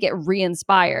be if they get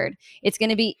re-inspired. It's going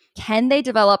to be, can they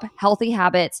develop healthy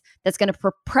habits that's going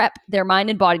to prep their mind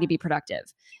and body to be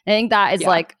productive? And I think that is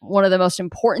like one of the most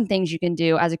important things you can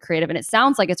do as a creative. And it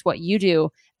sounds like it's what you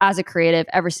do as a creative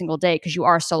every single day because you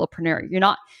are a solopreneur. You're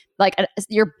not like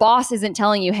your boss isn't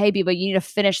telling you, hey, Biba, you need to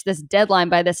finish this deadline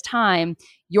by this time.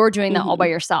 You're doing that all by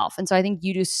yourself. And so I think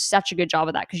you do such a good job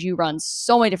of that because you run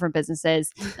so many different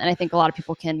businesses. And I think a lot of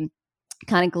people can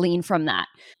kind of glean from that.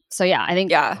 So yeah, I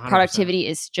think productivity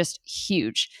is just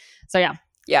huge. So yeah.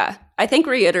 Yeah. I think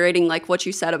reiterating like what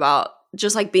you said about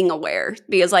just like being aware,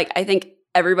 because like I think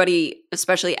everybody,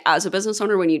 especially as a business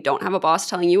owner, when you don't have a boss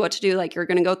telling you what to do, like you're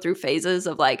going to go through phases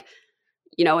of like,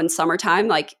 you know, in summertime,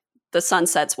 like the sun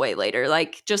sets way later,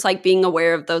 like just like being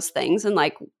aware of those things. And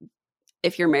like,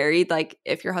 if you're married, like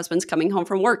if your husband's coming home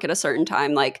from work at a certain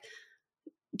time, like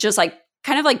just like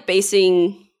kind of like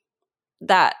basing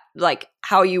that, like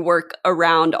how you work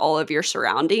around all of your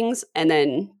surroundings and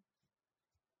then,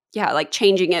 like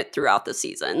changing it throughout the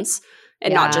seasons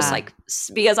and not just like,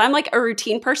 because I'm like a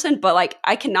routine person, but like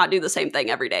I cannot do the same thing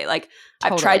every day. Like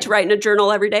I've tried to write in a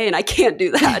journal every day and I can't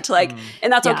do that. Like,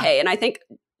 and that's okay. And I think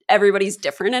everybody's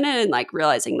different in it, and like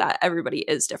realizing that everybody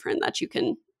is different, that you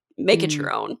can make it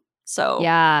your own. So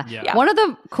yeah. One of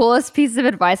the coolest pieces of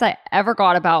advice I ever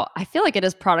got about, I feel like it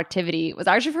is productivity, was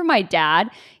actually from my dad.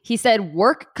 He said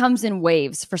work comes in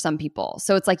waves for some people.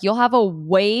 So it's like you'll have a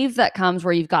wave that comes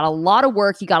where you've got a lot of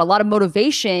work, you got a lot of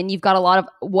motivation, you've got a lot of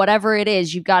whatever it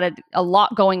is, you've got a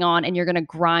lot going on, and you're going to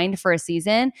grind for a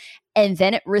season. And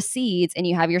then it recedes and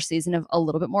you have your season of a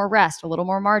little bit more rest, a little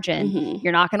more margin.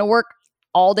 You're not going to work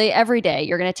all day, every day.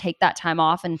 You're going to take that time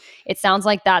off. And it sounds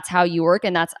like that's how you work.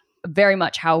 And that's very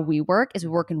much how we work, is we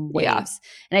work in waves.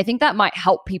 And I think that might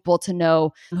help people to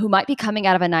know, who might be coming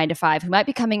out of a 9-to-5, who might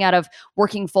be coming out of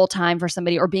working full-time for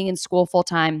somebody or being in school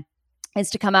full-time, is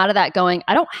to come out of that going,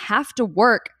 I don't have to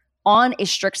work on a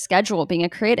strict schedule being a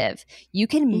creative. You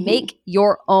can make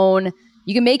your own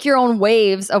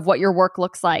waves of what your work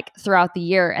looks like throughout the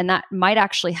year. And that might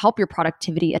actually help your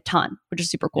productivity a ton, which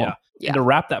is super cool. Yeah. And to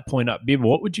wrap that point up, Biba,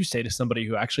 what would you say to somebody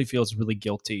who actually feels really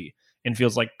guilty and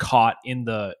feels like caught in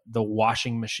the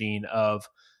washing machine of,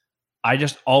 I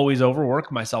just always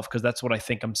overwork myself because that's what I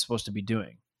think I'm supposed to be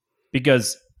doing?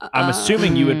 Because I'm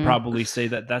assuming you would probably say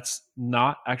that that's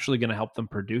not actually going to help them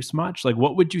produce much. Like,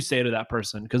 what would you say to that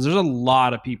person? Because there's a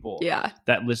lot of people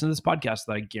that listen to this podcast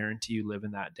that I guarantee you live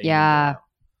in that day.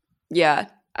 Yeah.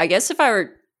 I guess if I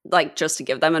were like just to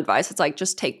give them advice, it's like,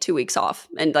 just take 2 weeks off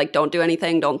and like don't do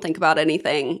anything, don't think about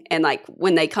anything. And like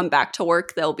when they come back to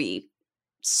work, they'll be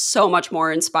so much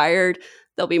more inspired.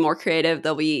 They'll be more creative.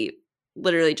 They'll be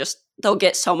literally they'll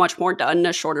get so much more done in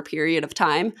a shorter period of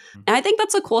time. And I think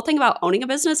that's the cool thing about owning a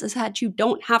business, is that you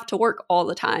don't have to work all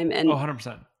the time. And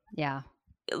 100%. Yeah.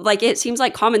 Like, it seems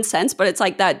like common sense, but it's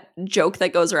like that joke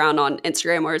that goes around on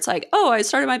Instagram where it's like, oh, I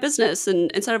started my business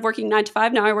and instead of working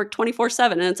 9-to-5, now I work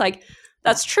 24/7. And it's like,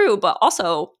 that's true. But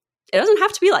also it doesn't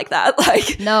have to be like that.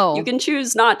 Like, no, you can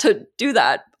choose not to do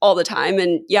that all the time.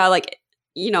 And like,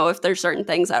 if there's certain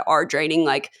things that are draining,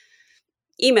 like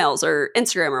emails or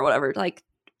Instagram or whatever, like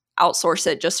outsource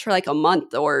it just for like a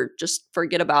month, or just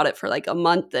forget about it for like a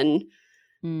month. And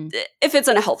if it's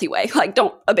in a healthy way, like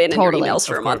don't abandon your emails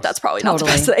for a month. That's probably not the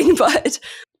best thing, but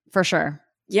for sure.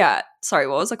 Yeah. Sorry.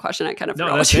 What was the question? I kind of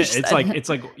forgot what you said. It's like,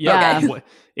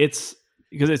 it's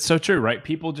because it's so true, right?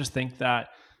 People just think that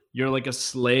you're like a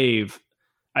slave.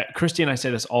 Christy and I say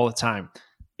this all the time.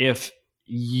 If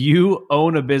you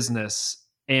own a business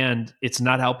and it's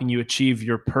not helping you achieve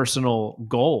your personal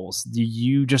goals,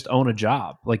 you just own a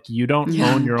job. Like, you don't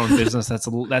own your own business.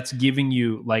 That's giving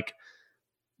you like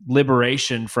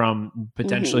liberation from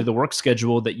potentially the work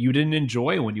schedule that you didn't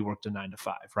enjoy when you worked a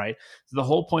 9-to-5, right? So the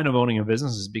whole point of owning a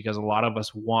business is because a lot of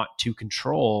us want to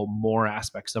control more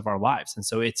aspects of our lives. And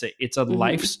so it's a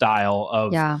lifestyle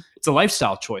it's a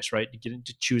lifestyle choice, right? To get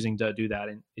into choosing to do that.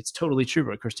 And it's totally true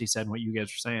what Christy said and what you guys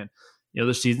were saying.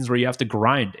 There's seasons where you have to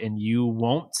grind and you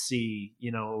won't see,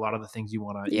 a lot of the things you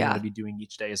want to be doing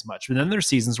each day as much. But then there's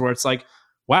seasons where it's like,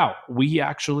 wow, we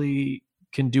actually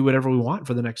can do whatever we want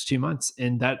for the next 2 months.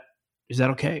 And is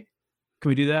that okay? Can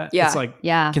we do that? Yeah. It's like,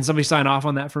 can somebody sign off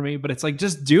on that for me? But it's like,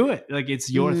 just do it. Like,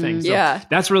 it's your thing. So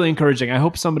that's really encouraging. I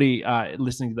hope somebody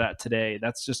listening to that today,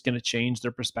 that's just going to change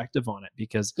their perspective on it,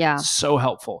 because it's so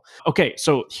helpful. Okay.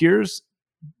 So here's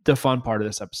the fun part of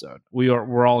this episode.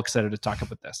 We're all excited to talk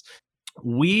about this.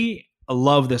 We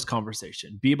love this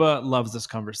conversation. Biba loves this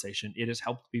conversation. It has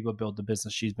helped Biba build the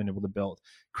business she's been able to build.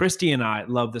 Christy and I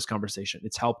love this conversation.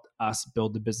 It's helped us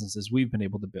build the businesses we've been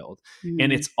able to build.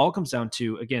 And it's all comes down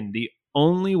to, again, the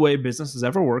only way business has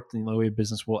ever worked, and the only way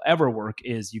business will ever work,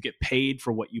 is you get paid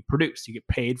for what you produce. You get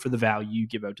paid for the value you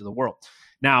give out to the world.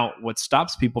 Now, what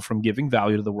stops people from giving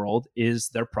value to the world is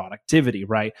their productivity,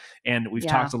 right? And we've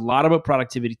talked a lot about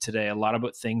productivity today, a lot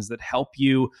about things that help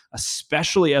you,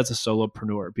 especially as a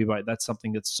solopreneur. That's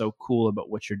something that's so cool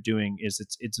about what you're doing, is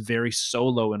it's very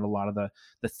solo in a lot of the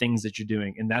things that you're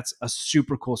doing. And that's a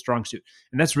super cool strong suit.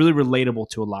 And that's really relatable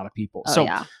to a lot of people.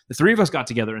 The three of us got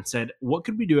together and said, what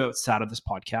could we do outside of this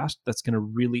podcast that's going to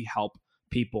really help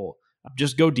people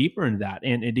just go deeper into that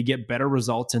and to get better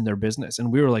results in their business?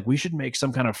 And we were like, we should make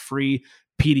some kind of free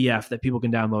PDF that people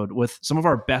can download with some of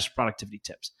our best productivity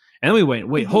tips. And then we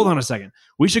wait, hold on a second.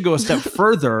 We should go a step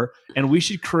further, and we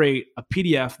should create a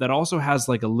PDF that also has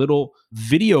like a little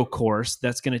video course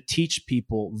that's going to teach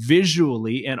people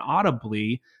visually and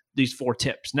audibly these 4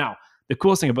 tips. Now, the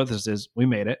coolest thing about this is we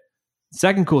made it.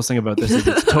 Second coolest thing about this is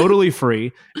it's totally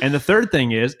free. And the third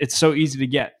thing is it's so easy to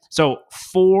get. So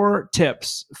 4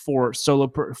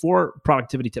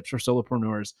 productivity tips for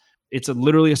solopreneurs. It's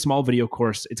literally a small video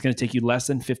course. It's going to take you less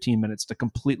than 15 minutes to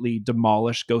completely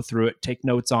demolish, go through it, take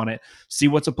notes on it, see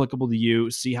what's applicable to you,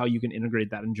 see how you can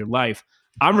integrate that into your life.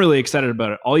 I'm really excited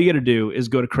about it. All you got to do is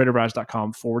go to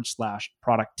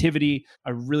creativerise.com/productivity.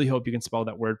 I really hope you can spell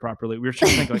that word properly. We were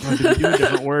trying to think like, did we do a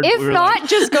different word? If not,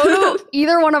 just go to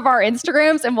either one of our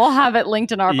Instagrams and we'll have it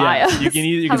linked in our bio. You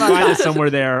can find it somewhere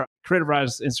there. Creative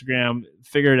Rise Instagram,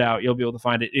 figure it out. You'll be able to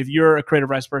find it. If you're a Creative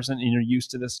Rise person and you're used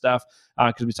to this stuff,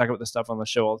 because we talk about this stuff on the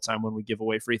show all the time when we give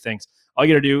away free things, all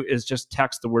you got to do is just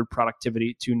text the word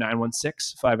productivity to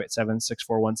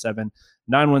 916-587-6417.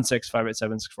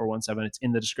 916-587-6417. It's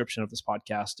in the description of this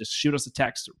podcast. Just shoot us a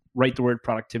text, write the word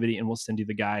productivity, and we'll send you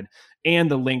the guide and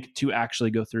the link to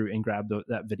actually go through and grab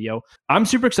that video. I'm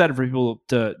super excited for people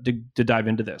to dive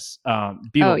into this.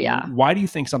 Why do you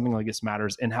think something like this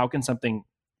matters, and how can something,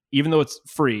 even though it's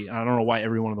free, I don't know why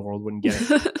everyone in the world wouldn't get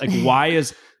it. Like, why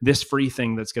is this free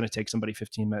thing that's going to take somebody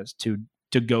 15 minutes to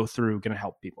go through going to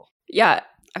help people? Yeah,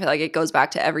 I feel like it goes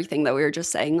back to everything that we were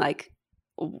just saying. Like,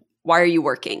 why are you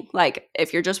working? Like,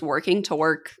 if you're just working to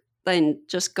work, then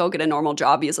just go get a normal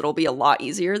job, because it'll be a lot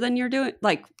easier than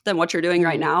what you're doing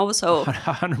right now. So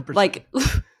 100%. Like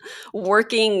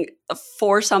working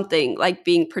for something, like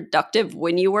being productive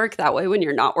when you work, that way when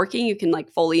you're not working, you can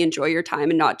like fully enjoy your time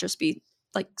and not just be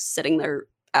like sitting there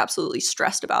absolutely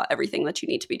stressed about everything that you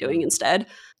need to be doing instead.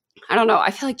 I don't know. I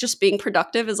feel like just being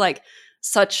productive is like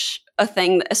such a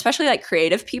thing that especially like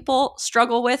creative people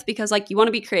struggle with, because like you want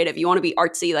to be creative, you want to be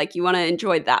artsy, like you want to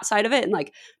enjoy that side of it, and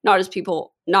like not as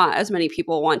many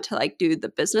people want to like do the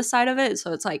business side of it.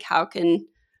 So it's like, how can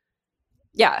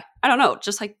I don't know,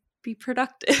 just like be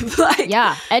productive. Like,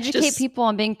 educate people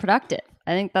on being productive.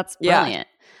 I think that's brilliant.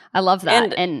 I love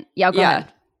that. And go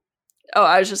ahead. Oh,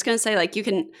 I was just gonna say, like, you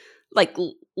can like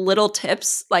little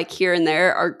tips like here and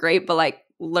there are great, but like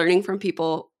learning from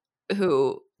people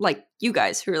who like you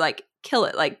guys who are like kill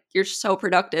it, like you're so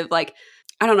productive. Like,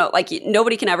 I don't know, like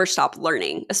nobody can ever stop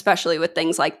learning, especially with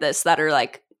things like this that are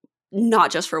like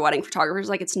not just for wedding photographers.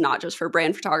 Like, it's not just for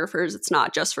brand photographers. It's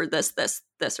not just for this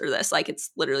or this. Like,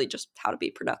 it's literally just how to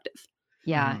be productive.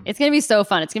 Yeah, it's going to be so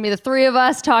fun. It's going to be the three of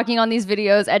us talking on these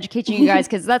videos, educating you guys,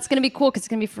 because that's going to be cool, because it's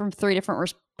going to be from three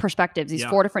different perspectives. These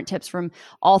 4 different tips from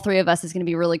all three of us is going to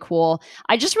be really cool.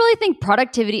 I just really think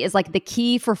productivity is like the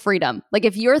key for freedom. Like,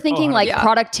 if you're thinking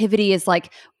productivity is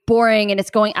like boring and it's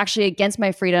going actually against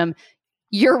my freedom,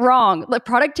 you're wrong. Like,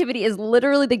 productivity is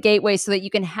literally the gateway so that you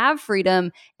can have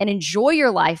freedom and enjoy your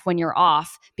life when you're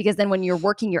off, because then when you're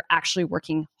working, you're actually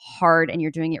working hard and you're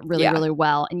doing it really, really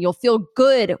well. And you'll feel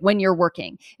good when you're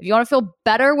working. If you want to feel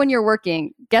better when you're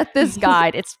working, get this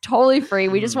guide. It's totally free.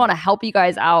 We just want to help you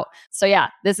guys out. So yeah,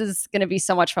 this is going to be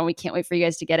so much fun. We can't wait for you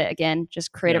guys to get it. Again,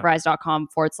 just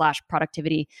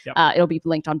creativerise.com/productivity. It'll be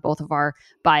linked on both of our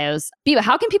bios. Biba,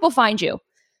 how can people find you?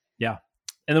 Yeah.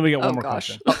 And then we got one more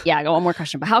question. I got one more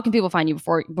question. But how can people find you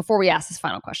before we ask this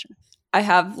final question? I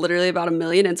have literally about 1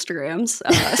 million Instagrams.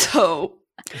 So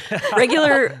my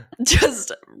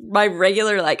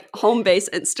regular like home base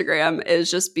Instagram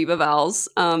is just Biba Vals.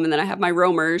 And then I have my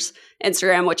Roamers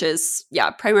Instagram, which is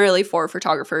primarily for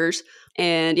photographers.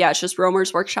 And it's just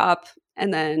Roamers Workshop.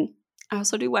 And then I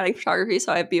also do wedding photography,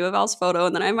 so I have Biba Val's photo,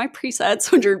 and then I have my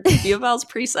presets, 100 Biba Val's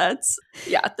presets.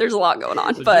 Yeah, there's a lot going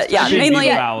on, but mainly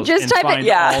just type in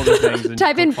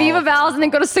type in Biba Val's, and then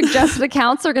go to suggested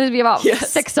accounts. There are going to be about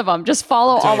 6 of them. Just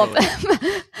follow all of them.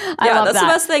 I love that's that. The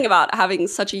best thing about having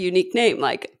such a unique name.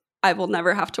 Like, I will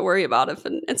never have to worry about if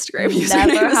an Instagram username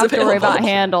never is have available. to worry about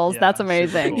handles. That's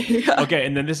amazing. Cool. Okay,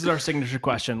 and then this is our signature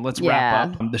question. Let's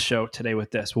wrap up the show today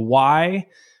with this. Why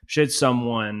should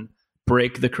someone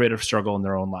break the creative struggle in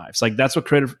their own lives? Like, that's what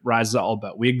Creative Rise is all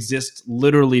about. We exist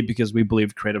literally because we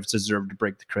believe creatives deserve to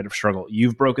break the creative struggle.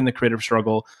 You've broken the creative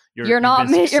struggle. You're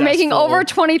making over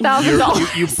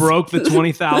 $20,000. You broke the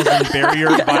 20,000 barrier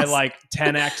by like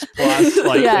 10x plus.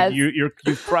 Like,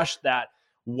 you've crushed that.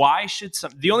 Why should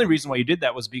the only reason why you did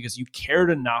that was because you cared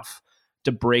enough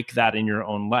to break that in your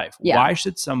own life. Why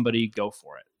should somebody go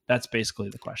for it? That's basically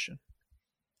the question.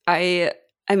 I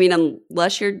mean,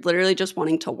 unless you're literally just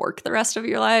wanting to work the rest of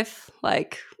your life,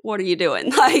 like, what are you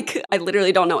doing? Like, I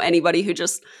literally don't know anybody who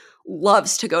just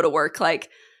loves to go to work, like,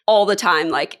 all the time.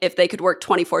 Like, if they could work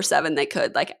 24/7, they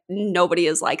could. Like, nobody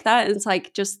is like that. And it's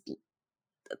like, just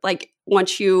like,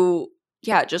 once you,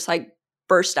 just like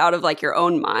burst out of like your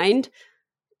own mind,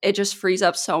 it just frees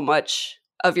up so much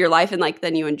of your life. And like,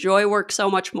 then you enjoy work so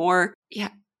much more. Yeah.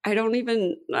 I don't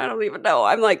even know.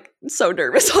 I'm like so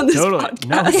nervous on this podcast.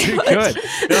 No, you're good.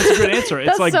 That's a good answer.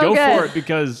 It's like, go for it,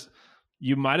 because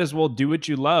you might as well do what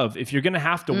you love. If you're going to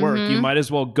have to work, you might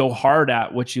as well go hard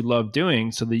at what you love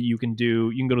doing so that you can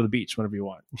go to the beach whenever you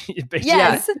want.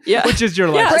 Yes. Yeah. Which is your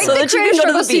life. Break So the that you creative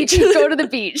can go to struggle the so you beach. can go to the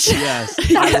beach. Yes.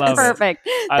 I love Perfect.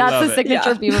 I That's love the it.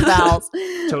 signature Biba vows.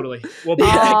 Totally. Well,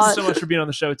 Biba, thank you so much for being on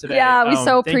the show today. Yeah, we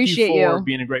so appreciate Thank you for you.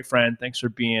 being a great friend. Thanks for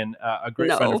being a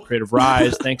great friend of Creative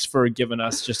Rise. Thanks for giving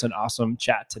us just an awesome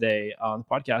chat today on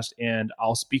the podcast. And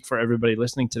I'll speak for everybody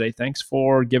listening today. Thanks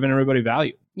for giving everybody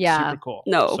value. Yeah. Super cool.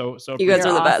 No, So you guys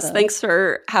are the best. awesome. Thanks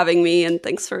for having me, and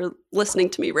thanks for listening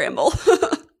to me ramble.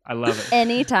 I love it.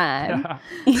 Anytime. All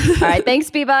right.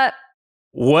 Thanks, Biba.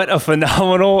 What a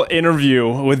phenomenal interview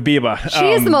with Biba.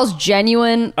 She is the most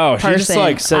genuine person. She just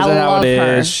like says I it how love it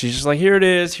her. is. She's just like, here it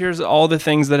is. Here's all the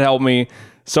things that help me.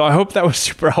 So I hope that was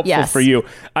super helpful Yes. for you.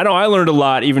 I know I learned a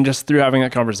lot even just through having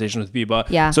that conversation with Biba.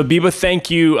 Yeah. So Biba,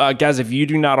 thank you. Guys, if you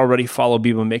do not already follow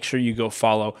Biba, make sure you go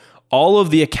follow all of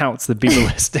the accounts that Biba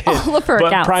listed. All of her but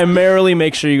accounts. primarily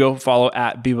make sure you go follow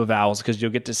at Biba Vows because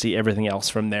you'll get to see everything else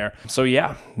from there. So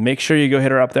yeah, make sure you go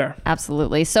hit her up there.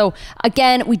 Absolutely. So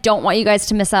again, we don't want you guys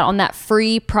to miss out on that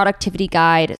free productivity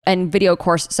guide and video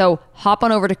course. So hop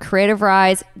on over to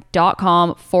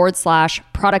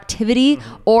creativerise.com/productivity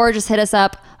or just hit us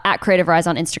up at Creative Rise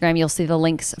on Instagram. You'll see the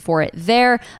links for it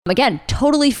there. Again,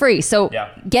 totally free. So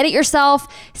get it yourself,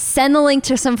 send the link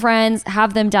to some friends,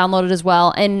 have them download it as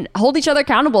well, and hold each other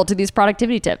accountable to these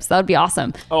productivity tips. That would be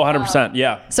awesome. Oh, 100%.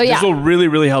 Yeah. So This yeah. will really,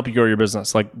 really help you grow your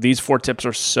business. Like these 4 tips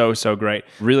are so, so great.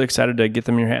 Really excited to get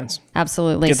them in your hands.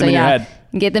 Absolutely. Get them in your head.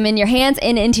 Get them in your hands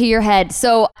and into your head.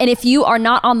 So, and if you are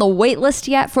not on the wait list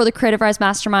yet for the Creative Rise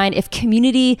Mastermind, if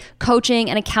community coaching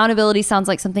and accountability sounds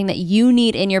like something that you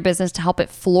need in your business to help it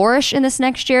flourish in this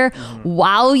next year,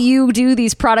 while you do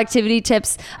these productivity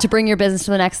tips to bring your business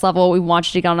to the next level, we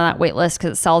want you to get on that wait list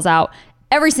because it sells out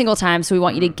every single time. So we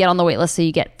want you to get on the wait list so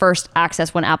you get first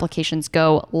access when applications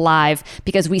go live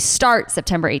because we start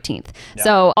September 18th.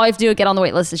 So all you have to do to get on the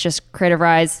wait list is just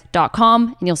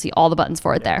creativerise.com and you'll see all the buttons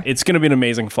for it there. It's going to be an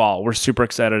amazing fall. We're super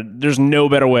excited. There's no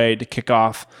better way to kick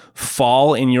off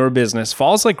fall in your business.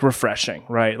 Fall is like refreshing,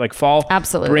 right? Like fall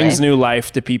Absolutely. brings new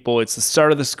life to people. It's the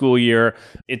start of the school year.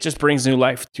 It just brings new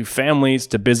life to families,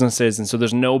 to businesses. And so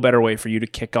there's no better way for you to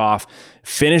kick off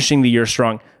finishing the year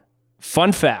strong.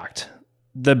 Fun fact,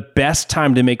 the best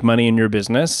time to make money in your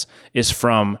business is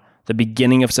from the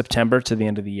beginning of September to the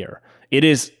end of the year. It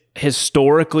is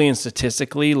historically and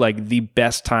statistically like the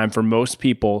best time for most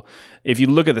people. If you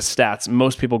look at the stats,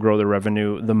 most people grow their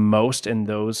revenue the most in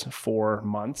those 4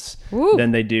 months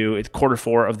than they do it's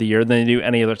Q4 of the year than they do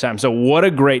any other time. So what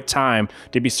a great time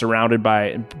to be surrounded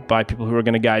by people who are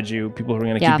going to guide you, people who are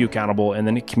going to keep you accountable, and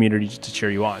then a community to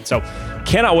cheer you on. So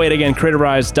cannot wait. Again,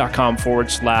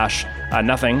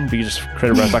 creativerise.com/nothing. But you just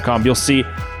creativerise.com. You'll see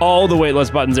all the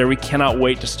waitlist buttons there. We cannot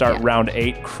wait to start round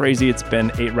 8. Crazy. It's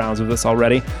been 8 rounds of this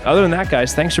already. Other than that,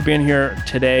 guys, thanks for being here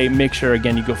today. Make sure,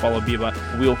 again, you go follow Biba.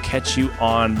 We'll catch you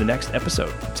on the next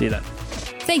episode. See you then.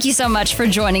 Thank you so much for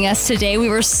joining us today. We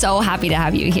were so happy to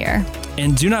have you here.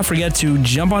 And do not forget to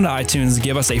jump onto iTunes,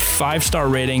 give us a 5-star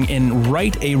rating, and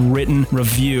write a written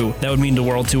review. That would mean the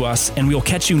world to us. And we'll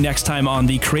catch you next time on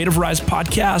the Creative Rise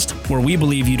podcast, where we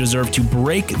believe you deserve to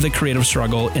break the creative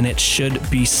struggle, and it should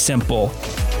be simple.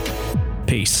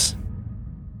 Peace.